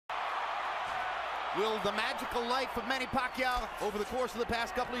Will the magical life of Manny Pacquiao over the course of the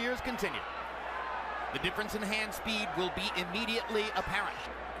past couple of years continue? The difference in hand speed will be immediately apparent.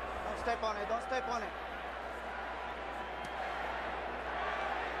 Don't step on it, don't step on it.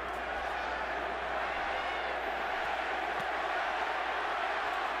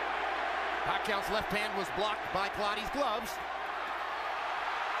 Pacquiao's left hand was blocked by Clottey's gloves.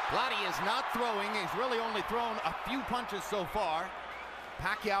 Clottey is not throwing. He's really only thrown a few punches so far.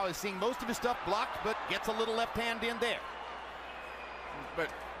 Pacquiao is seeing most of his stuff blocked, but gets a little left hand in there. But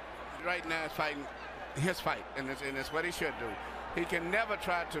right now it's fighting his fight, and it's what he should do. He can never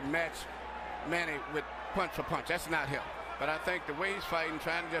try to match Manny with punch for punch. That's not him. But I think the way he's fighting,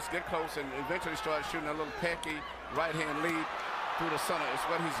 trying to just get close and eventually start shooting a little pecky right-hand lead through the center is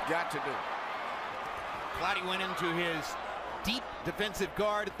what he's got to do. Clottey went into his deep defensive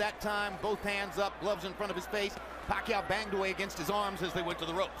guard at that time, both hands up, gloves in front of his face. Pacquiao banged away against his arms as they went to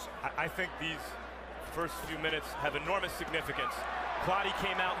the ropes. I think these first few minutes have enormous significance. Clottey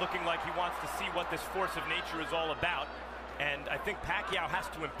came out looking like he wants to see what this force of nature is all about, and I think Pacquiao has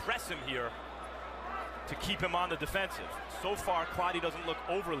to impress him here to keep him on the defensive. So far, Clottey doesn't look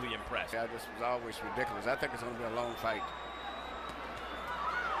overly impressed. Yeah, this was always ridiculous. I think it's going to be a long fight.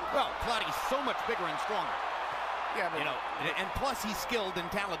 Well, Clottey's so much bigger and stronger. Yeah, but you know, and plus he's skilled and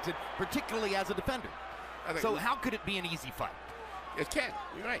talented, particularly as a defender. So how could it be an easy fight? It can't.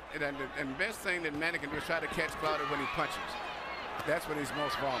 You're right. And the best thing that Manny can do is try to catch Clottey when he punches. That's when he's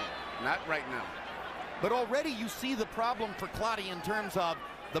most vulnerable. Not right now. But already you see the problem for Clottey in terms of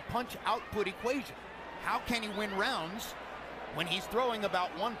the punch output equation. How can he win rounds when he's throwing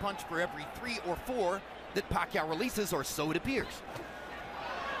about one punch for every 3 or 4 that Pacquiao releases, or so it appears?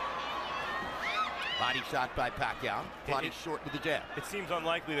 Body shot by Pacquiao. Clottey short with the jab. It seems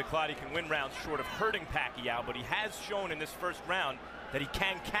unlikely that Clottey can win rounds short of hurting Pacquiao, but he has shown in this first round that he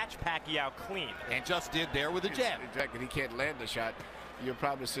can catch Pacquiao clean. And just did there with a jab. Exactly. He can't land the shot. You'll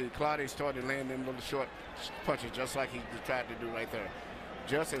probably see Clottey started landing them little short punches just like he tried to do right there.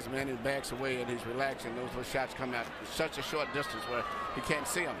 Just as Manny backs away and he's relaxing, those little shots come out such a short distance where he can't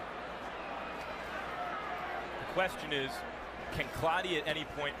see them. The question is, can Clottey at any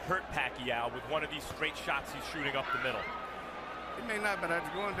point hurt Pacquiao with one of these straight shots he's shooting up the middle? He may not, but as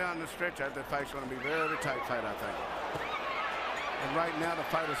going down the stretch, the fight's going to be a very tight fight, I think. And right now the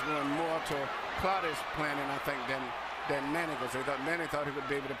fight is going more to Clottey's planning, I think, than Manny, because Manny thought he would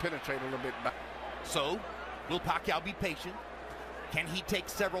be able to penetrate a little bit back. So, will Pacquiao be patient? Can he take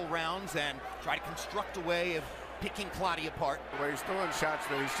several rounds and try to construct a way of picking Clottey apart? Well, he's throwing shots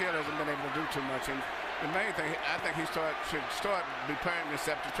that he still hasn't been able to do too much. And the main thing, I think he should start preparing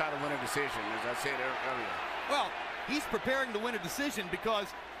himself to try to win a decision, as I said earlier. Well, he's preparing to win a decision because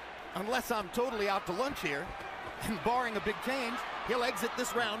unless I'm totally out to lunch here, and barring a big change, he'll exit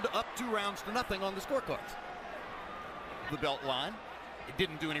this round up 2 rounds to nothing on the scorecards. The belt line. It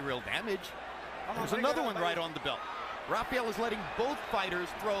didn't do any real damage. There's another one right on the belt. Rafael is letting both fighters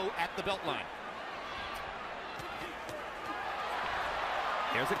throw at the belt line.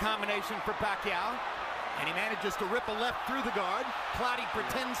 There's a combination for Pacquiao, and he manages to rip a left through the guard. Clottey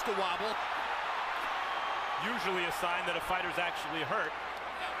pretends to wobble. Usually a sign that a fighter's actually hurt.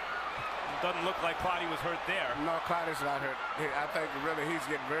 It doesn't look like Clottey was hurt there. No, Clottey's not hurt. I think really he's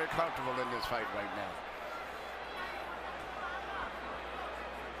getting very comfortable in this fight right now.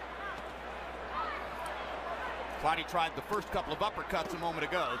 Clottey tried the first couple of uppercuts a moment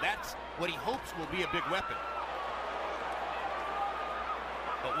ago. That's what he hopes will be a big weapon.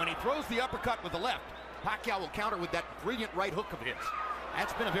 But when he throws the uppercut with the left, Pacquiao will counter with that brilliant right hook of his.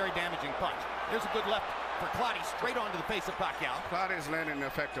 That's been a very damaging punch. There's a good left for Clottey, straight onto the face of Pacquiao. Clottey's landing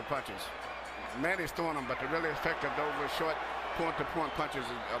effective punches. Manny's throwing them, but the really effective, those were short point-to-point punches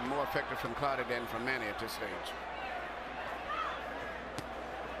are more effective from Clottey than from Manny at this stage.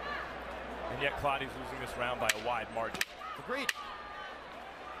 And yet Clottey's losing this round by a wide margin. Agreed.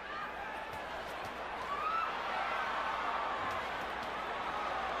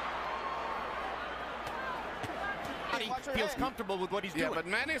 He feels comfortable with what he's doing. Yeah, but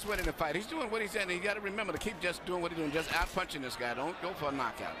Manny's winning the fight. He's doing what he's saying. You got to remember to keep just doing what he's doing, just out-punching this guy. Don't go for a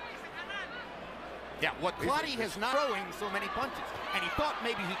knockout. Yeah, what Clottey has not throwing so many punches, and he thought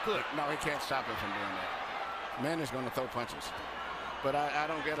maybe he could. No, he can't stop him from doing that. Manny's going to throw punches. But I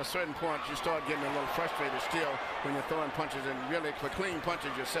don't get a certain point, you start getting a little frustrated still when you're throwing punches, and really for clean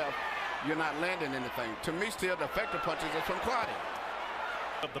punches yourself, you're not landing anything. To me, still, the effective punches are from Clottey.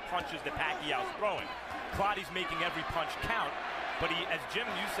 Of the punches that Pacquiao's throwing, Clottey's making every punch count, but he, as Jim,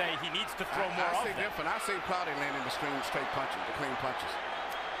 you say, he needs to throw more I see different. I see Clottey landing the straight punches, the clean punches.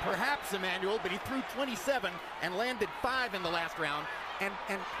 Perhaps, Emmanuel, but he threw 27 and landed 5 in the last round.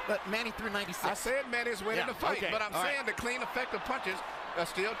 But Manny threw 96. I said Manny's winning the fight, but I'm saying the clean, effective punches are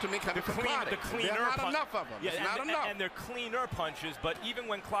still, to me, coming from Clottey. The cleaner There are not enough of them. Yeah, it's not enough. And they're cleaner punches, but even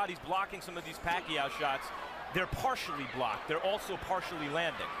when Clottey's blocking some of these Pacquiao shots, they're partially blocked. They're also partially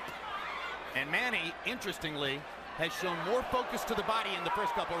landing. And Manny, interestingly, has shown more focus to the body in the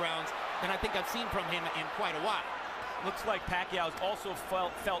first couple rounds than I think I've seen from him in quite a while. Looks like Pacquiao's also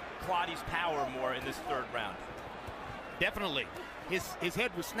felt Clottey's power more in this third round. Definitely. His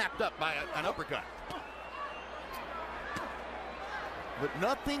head was snapped up by an uppercut. But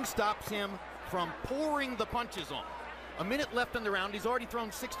nothing stops him from pouring the punches on. A minute left in the round. He's already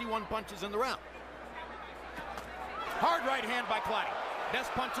thrown 61 punches in the round. Hard right hand by Clottey.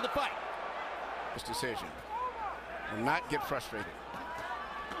 Best punch of the fight. This decision. Will not get frustrated.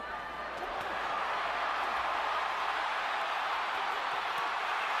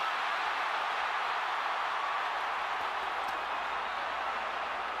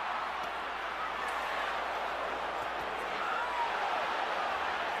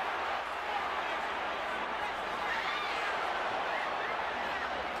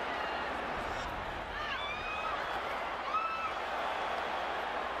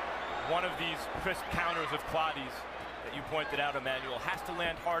 One of these crisp counters of Clottey's that you pointed out, Emmanuel, has to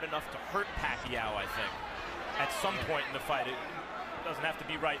land hard enough to hurt Pacquiao, I think. At some point in the fight, it doesn't have to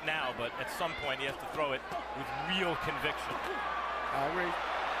be right now, but at some point he has to throw it with real conviction. I agree.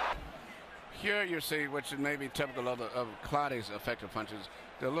 Here you see, which is maybe typical of Clottey's effective punches,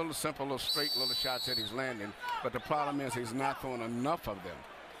 they're little simple, little straight little shots that he's landing, but the problem is he's not throwing enough of them.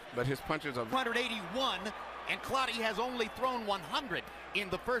 But his punches are 181, and Clottey has only thrown 100 in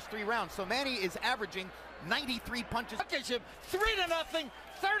the first 3 rounds. So Manny is averaging 93 punches. Okay, Jim, 3-0,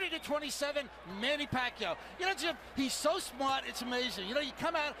 30-27, Manny Pacquiao. You know, Jim, he's so smart, it's amazing. You know, you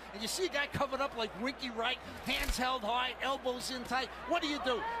come out and you see a guy covered up like Winky Wright, hands held high, elbows in tight. What do? You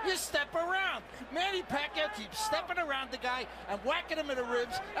step around. Manny Pacquiao keeps stepping around the guy and whacking him in the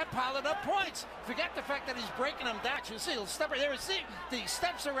ribs and piling up points. Forget the fact that he's breaking him down. You see, he'll step there. See, he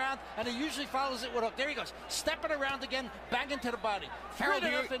steps around and he usually follows it with a hook. There he goes, stepping around again, banging to the body.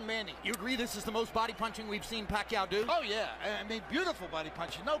 3-0, Manny. You agree this is the most body punching we've seen Pacquiao do? Oh, yeah. I mean, beautiful body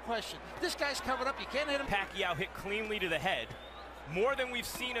punching, no question. This guy's covered up. You can't hit him. Pacquiao hit cleanly to the head. More than we've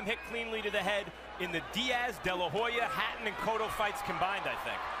seen him hit cleanly to the head in the Diaz, De La Hoya, Hatton, and Cotto fights combined, I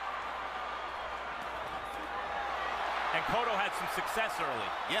think. And Cotto had some success early.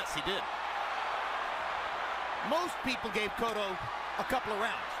 Yes, he did. Most people gave Cotto a couple of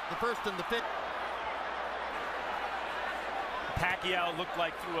rounds, the first and the fifth. Pacquiao looked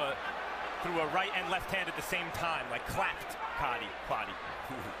like threw a right and left hand at the same time, like clapped Clottey.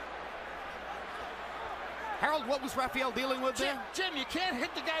 Harold, what was Rafael dealing with there? Jim, you can't hit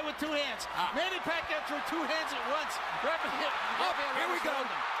the guy with 2 hands. Manny Pacquiao threw 2 hands at once. Rafael here we go.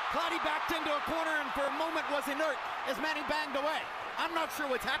 Clottey backed into a corner and for a moment was inert as Manny banged away. I'm not sure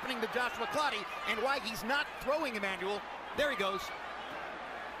what's happening to Joshua Clottey and why he's not throwing Emmanuel. There he goes.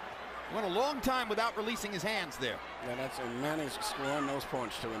 Went a long time without releasing his hands there. Yeah, that's Manny's scoring those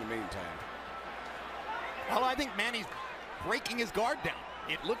points too in the meantime. Well, I think Manny's breaking his guard down.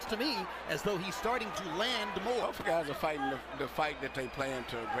 It looks to me as though he's starting to land more. Both guys are fighting the fight that they plan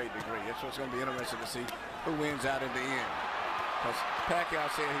to a great degree. It's what's going to be interesting to see who wins out in the end. Because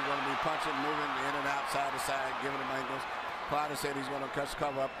Pacquiao said he's going to be punching, moving in and out, side to side, giving him angles. Clottey said he's going to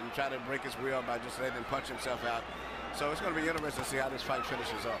cover up and try to break his will by just letting him punch himself out. So it's going to be interesting to see how this fight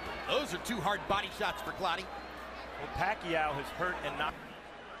finishes up. Those are 2 hard body shots for Clottey. Well, Pacquiao has hurt and knocked.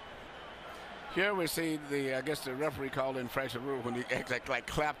 Here we see I guess the referee called infraction rule when he like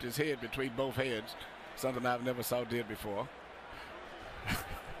clapped his head between both heads, something I've never saw did before.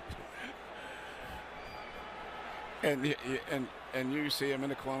 and you see him in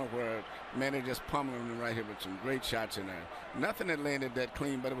the corner where Manny just pummeling him right here with some great shots in there. Nothing that landed that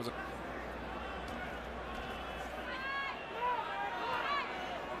clean, but it was a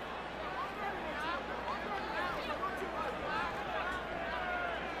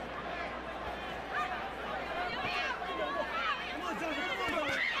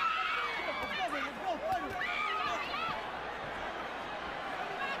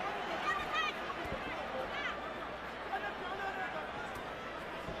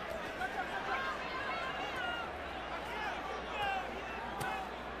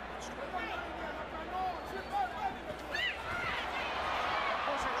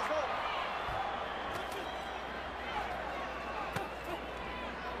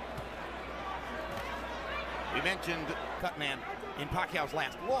We mentioned Cutman in Pacquiao's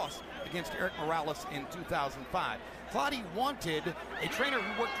last loss against Eric Morales in 2005. Clottey wanted a trainer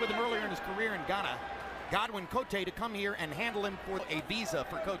who worked with him earlier in his career in Ghana Godwin Clottey to come here and handle him for a visa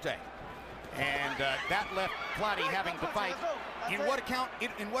for Clottey. And that left Clottey having to fight in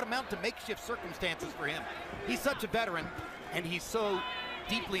what amount to makeshift circumstances for him. He's such a veteran, and he's so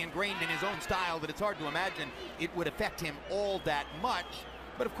deeply ingrained in his own style that it's hard to imagine it would affect him all that much.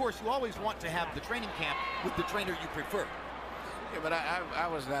 But of course, you always want to have the training camp with the trainer you prefer. Yeah, but I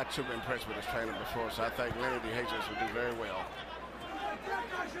was not super impressed with his trainer before, so I think Lenny DeJesus would do very well.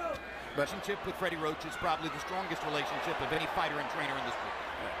 Relationship with Freddie Roach is probably the strongest relationship of any fighter and trainer in the sport.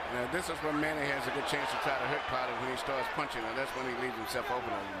 Now, this is when Manny has a good chance to try to hurt Clottey when he starts punching, and that's when he leaves himself open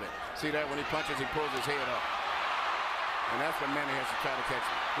a little bit. See that? When he punches, he pulls his head up. And that's when Manny has to try to catch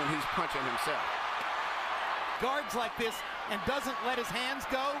him, when he's punching himself. Guards like this and doesn't let his hands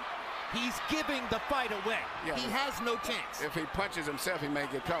go, he's giving the fight away. Yeah, he has no chance. If he punches himself, he may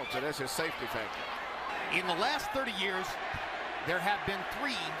get caught, so that's his safety factor. In the last 30 years, there have been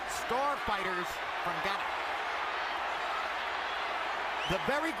 3 star fighters from Ghana. The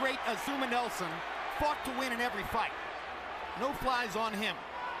very great Azuma Nelson fought to win in every fight. No flies on him.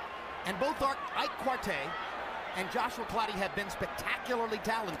 And both Ike Clottey and Joshua Clottey have been spectacularly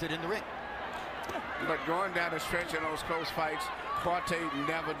talented in the ring. But going down the stretch in those close fights, Clottey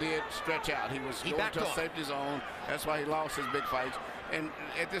never did stretch out. He was going to a safety zone. That's why he lost his big fights. And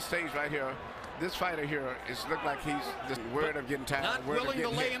at this stage right here, this fighter here looked like he's just worried of getting tired. Not willing to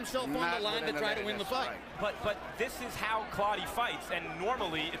lay himself on the line to try to win the fight. Right. But this is how Clottey fights, and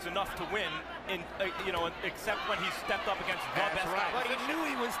normally it's enough to win, except when he stepped up against the best guy. But he knew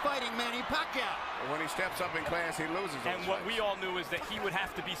he was fighting Manny Pacquiao. When he steps up in class, he loses. And what we all knew is that he would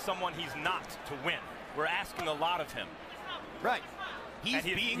have to be someone he's not to win. We're asking a lot of him. Right. He's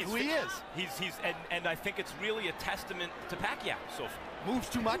being who he is. And I think it's really a testament to Pacquiao so far. Moves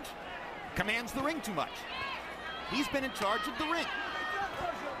too much. Commands the ring too much. He's been in charge of the ring.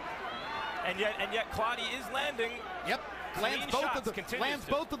 And yet Clottey is landing. Yep. Lands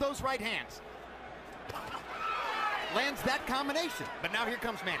both of those right hands. Lands that combination. But now here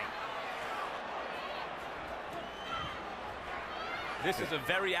comes Manny. This is a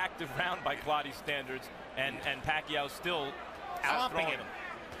very active round by Clottey standards, and Pacquiao still outthrowing him.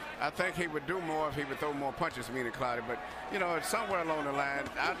 I think he would do more if he would throw more punches to me than Clottey. But, somewhere along the line,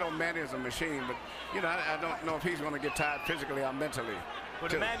 I know Manny is a machine, but, I don't know if he's going to get tired physically or mentally.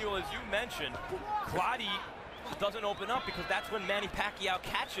 But, Emmanuel, as you mentioned, Clottey doesn't open up because that's when Manny Pacquiao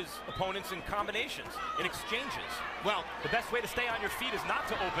catches opponents in combinations, in exchanges. Well, the best way to stay on your feet is not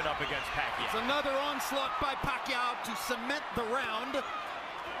to open up against Pacquiao. It's another onslaught by Pacquiao to cement the round.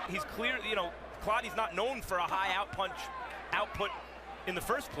 He's clear, Clottey's not known for a high output in the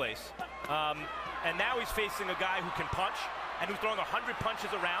first place, and now he's facing a guy who can punch and who's throwing 100 punches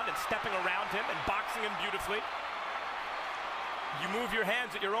around and stepping around him and boxing him beautifully. You move your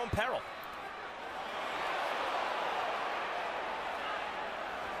hands at your own peril.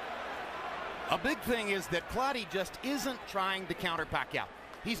 A big thing is that Clottey just isn't trying to counter Pacquiao.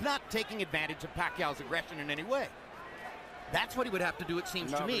 He's not taking advantage of Pacquiao's aggression in any way. That's what he would have to do, it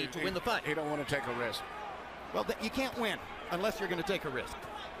seems to me, to win the fight. He don't want to take a risk. Well, you can't win unless you're going to take a risk.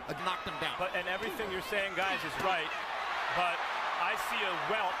 Knock them down. And everything you're saying, guys, is right. But I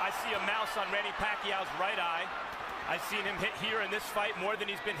see a mouse on Manny Pacquiao's right eye. I've seen him hit here in this fight more than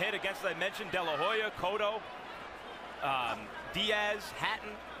he's been hit against, I mentioned, De La Hoya, Cotto, Diaz,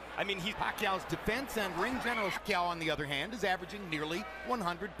 Hatton. I mean, Pacquiao's defense and ring general. Pacquiao, on the other hand, is averaging nearly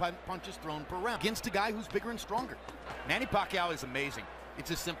 100 punches thrown per round against a guy who's bigger and stronger. Manny Pacquiao is amazing.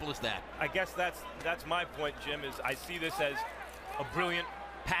 It's as simple as that. I guess that's my point, Jim, is I see this as a brilliant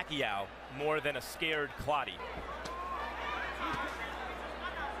Pacquiao more than a scared Clottey.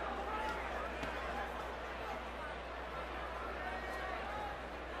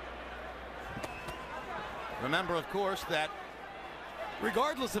 Remember, of course, that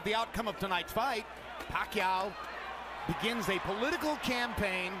regardless of the outcome of tonight's fight, Pacquiao begins a political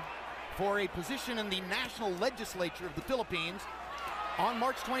campaign for a position in the national legislature of the Philippines on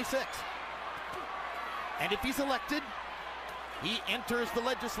March 26th. And if he's elected, he enters the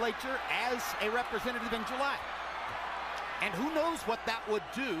legislature as a representative in July. And who knows what that would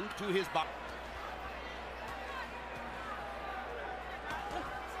do to his body.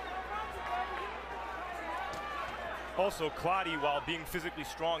 Also, Clottey, while being physically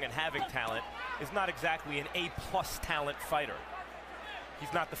strong and having talent, is not exactly an A-plus talent fighter.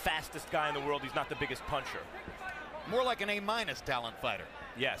 He's not the fastest guy in the world. He's not the biggest puncher. More like an A-minus talent fighter.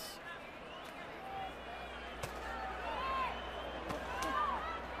 Yes.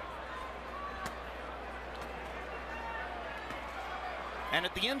 And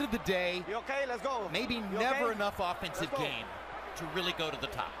at the end of the day, you okay? Let's go. Maybe you never okay? enough offensive game to really go to the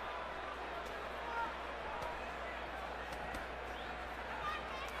top.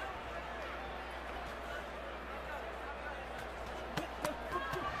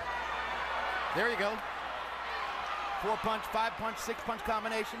 There you go. 4-punch, 5-punch, 6-punch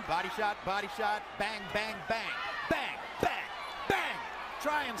combination. Body shot, bang, bang, bang. Bang, bang, bang.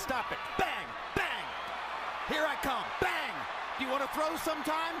 Try and stop it. Bang, bang. Here I come. Bang. Do you want to throw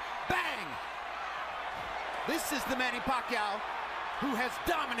sometime? Bang. This is the Manny Pacquiao who has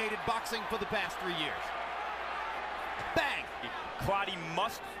dominated boxing for the past 3 years. Bang. Clottey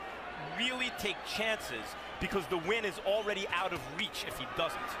must really take chances because the win is already out of reach if he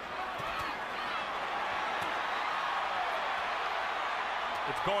doesn't.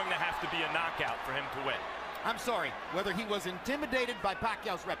 It's going to have to be a knockout for him to win. I'm sorry, whether he was intimidated by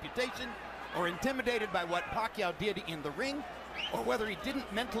Pacquiao's reputation or intimidated by what Pacquiao did in the ring, or whether he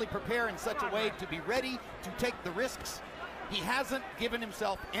didn't mentally prepare in such a way to be ready to take the risks, he hasn't given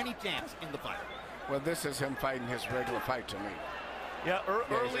himself any chance in the fight. Well, this is him fighting his regular fight to me. Yeah,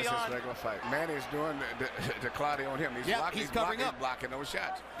 early on. His regular fight. Manny's doing the Clottey on him. He's covering up. Blocking those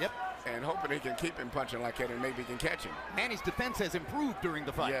shots. Yep. And hoping he can keep him punching like that and maybe he can catch him. Manny's defense has improved during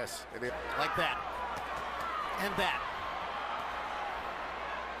the fight. Yes. Like that. And that.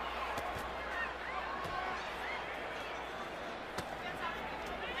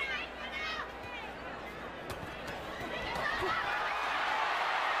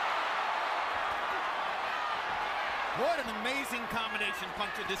 What an amazing combination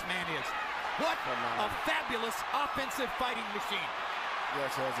puncher this man is. What a fabulous offensive fighting machine.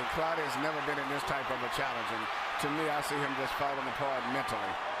 Yes, and Clottey has never been in this type of a challenge. And to me, I see him just falling apart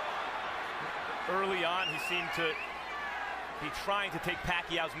mentally. Early on, he seemed to be trying to take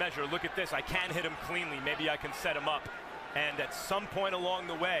Pacquiao's measure. Look at this. I can hit him cleanly. Maybe I can set him up. And at some point along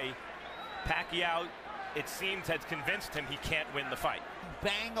the way, Pacquiao, it seems, has convinced him he can't win the fight.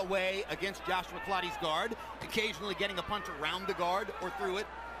 Bang away against Joshua Clottey's guard, occasionally getting a punch around the guard or through it.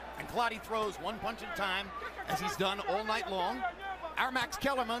 And Clottey throws one punch at a time, as he's done all night long. Our Max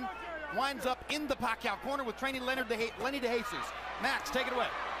Kellerman winds up in the Pacquiao corner with training Lenny DeJesus. Max, take it away.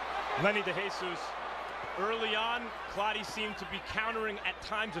 Lenny DeJesus, early on, Clottey seemed to be countering at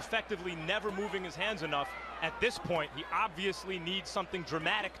times effectively, never moving his hands enough. At this point, he obviously needs something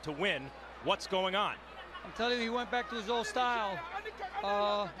dramatic to win. What's going on? I'm telling you, he went back to his old style.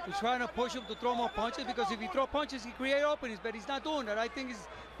 He's trying to push him to throw more punches, because if he throws punches, he creates openings, but he's not doing that. I think he's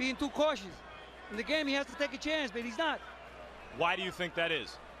being too cautious. In the game, he has to take a chance, but he's not. Why do you think that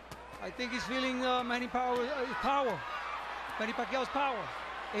is? I think he's feeling Manny Pacquiao's power.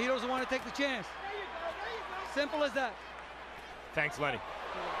 And he doesn't want to take the chance. Simple as that. Thanks, Lenny.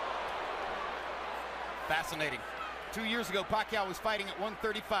 Fascinating. 2 years ago, Pacquiao was fighting at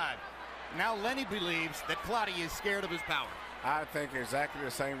 135. Now Lenny believes that Clottey is scared of his power. I think exactly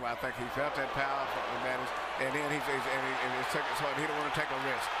the same way. I think he felt that power from Manny, and then he took it, so he don't want to take a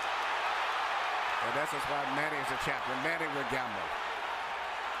risk. And that's just why Manny is a champion. Manny will gamble.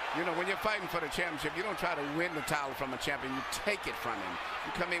 You know, when you're fighting for the championship, you don't try to win the title from a champion. You take it from him.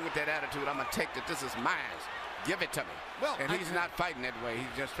 You come in with that attitude, I'm going to take it. This is mine. Give it to me. Well, and he's not fighting that way.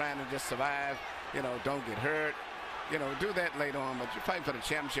 He's just trying to just survive, you know, don't get hurt. You know, do that later on, but you're fighting for the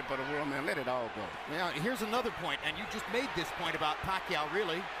championship of the world, man. Let it all go. Now, here's another point, and you just made this point about Pacquiao,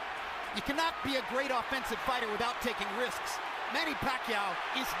 really. You cannot be a great offensive fighter without taking risks. Manny Pacquiao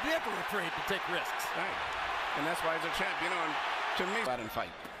is never afraid to take risks. Right. And that's why he's a champ, you know, and to me, out and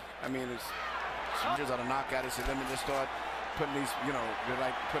fight. I mean, it's just out of knockout. He said, let me just start putting these, you know, they're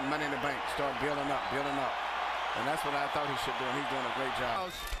like putting money in the bank, start building up. And that's what I thought he should do, and he's doing a great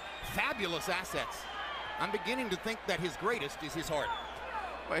job. Fabulous assets. I'm beginning to think that his greatest is his heart.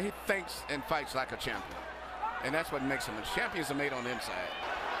 Well, he thinks and fights like a champion. And that's what makes him. And champions are made on the inside.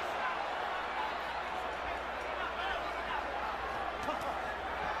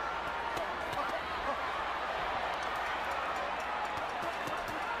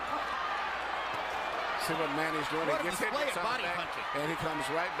 See what Manny's doing. What he gets hit with body back, punching. and he comes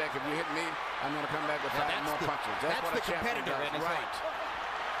right back. If you hit me, I'm going to come back with 5 more punches. That's what the a champion competitor does. in his Right. heart.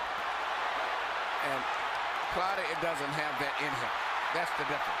 And Clottey, it doesn't have that in him. That's the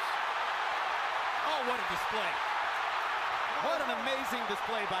difference. Oh, what a display. What an amazing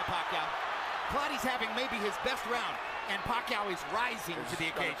display by Pacquiao. Clottey's having maybe his best round, and Pacquiao is rising to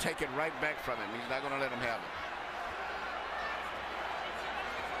the occasion. Take it right back from him. He's not going to let him have it.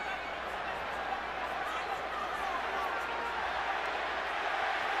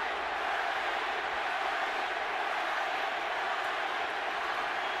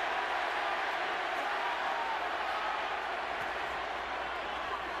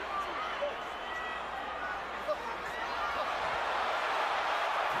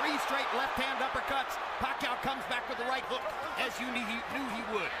 Straight left-hand uppercuts. Pacquiao comes back with the right hook, as you knew he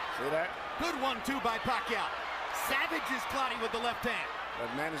would. See that? Good one, too, by Pacquiao. Savages Clottey with the left hand. But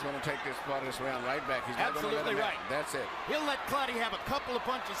Manny's going to take this part of this round right back. He's not going to let him right. That's it. He'll let Clottey have a couple of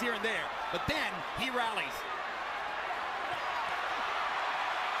punches here and there, but then he rallies.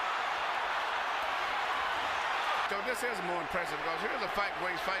 So this is more impressive because here's a fight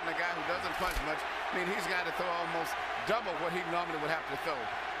where he's fighting a guy who doesn't punch much. I mean, he's got to throw almost double what he normally would have to throw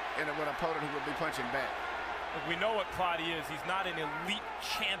in with an opponent who would be punching back. Look, we know what Clottey is. He's not an elite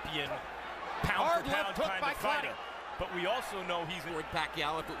champion, pound Hard for pound left hook kind by of fighter. Clottey. But we also know he's With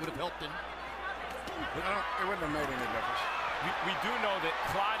Pacquiao, if it would have helped him. It wouldn't have made any difference. we do know that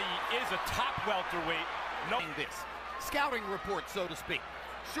Clottey is a top welterweight. This scouting report, so to speak.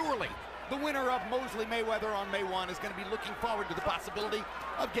 Surely the winner of Mosley Mayweather on May 1 is going to be looking forward to the possibility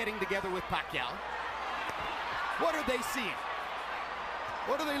of getting together with Pacquiao. What are they seeing?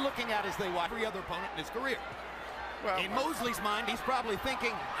 What are they looking at as they watch every other opponent in his career? Well, in Mosley's mind, he's probably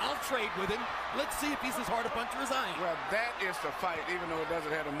thinking, I'll trade with him. Let's see if he's as hard a puncher as I am. Well, that is the fight, even though it doesn't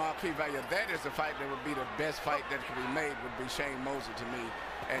have the marquee value, that is the fight that would be the best fight that could be made, would be Shane Mosley to me.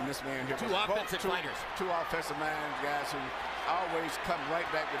 And this man here. Two offensive fighters. Two offensive minds, guys who always come right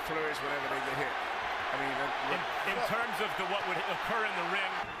back with flourishes whenever they get hit. I mean, in terms of what would occur in the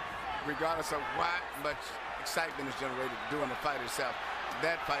ring. Regardless of why much excitement is generated during the fight itself,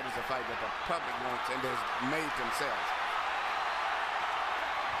 that fight is a fight that the public wants and has made themselves.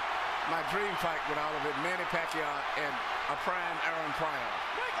 My dream fight with all of it, Manny Pacquiao and a prime Aaron Pryor.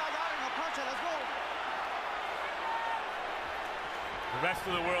 The rest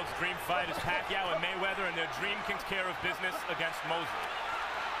of the world's dream fight is Pacquiao and Mayweather, and their dream takes care of business against Mosley.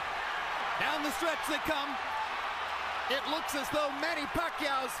 Down the stretch they come. It looks as though Manny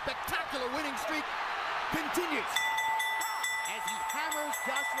Pacquiao's spectacular winning streak continues as he hammers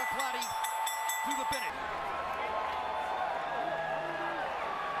Joshua Clottey to the finish.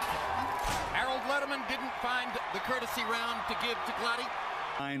 Harold Letterman didn't find the courtesy round to give to Clottey.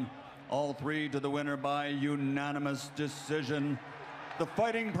 All three to the winner by unanimous decision. The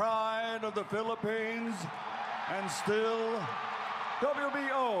fighting pride of the Philippines, and still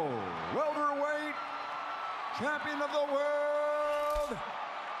WBO welterweight champion of the world,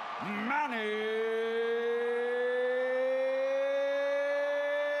 Manny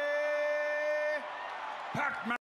Pacquiao.